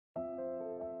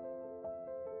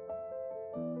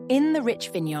In the rich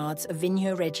vineyards of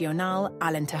Vinho Regional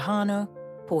Alentejano,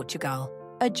 Portugal,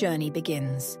 a journey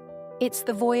begins. It's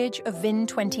the voyage of Vin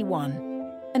 21,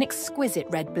 an exquisite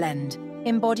red blend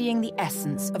embodying the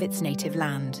essence of its native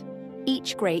land.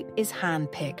 Each grape is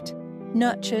hand-picked,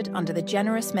 nurtured under the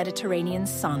generous Mediterranean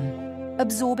sun,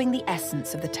 absorbing the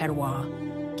essence of the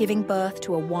terroir, giving birth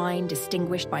to a wine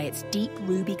distinguished by its deep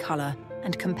ruby colour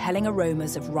and compelling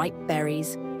aromas of ripe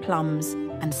berries, plums,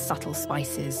 and subtle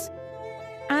spices.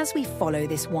 As we follow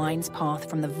this wine's path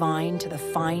from the vine to the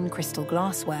fine crystal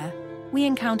glassware, we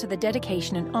encounter the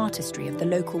dedication and artistry of the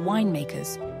local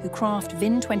winemakers who craft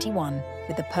Vin 21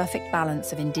 with the perfect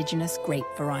balance of indigenous grape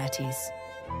varieties.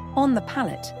 On the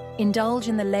palate, indulge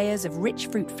in the layers of rich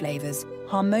fruit flavours,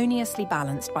 harmoniously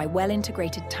balanced by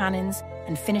well-integrated tannins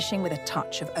and finishing with a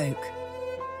touch of oak.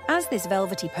 As this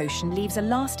velvety potion leaves a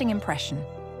lasting impression,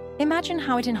 imagine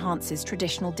how it enhances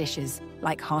traditional dishes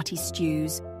like hearty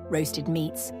stews, roasted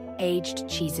meats, aged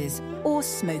cheeses, or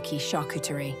smoky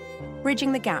charcuterie,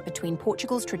 bridging the gap between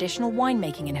Portugal's traditional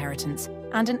winemaking inheritance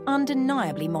and an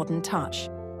undeniably modern touch.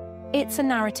 It's a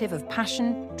narrative of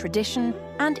passion, tradition,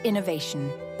 and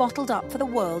innovation, bottled up for the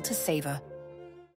world to savour.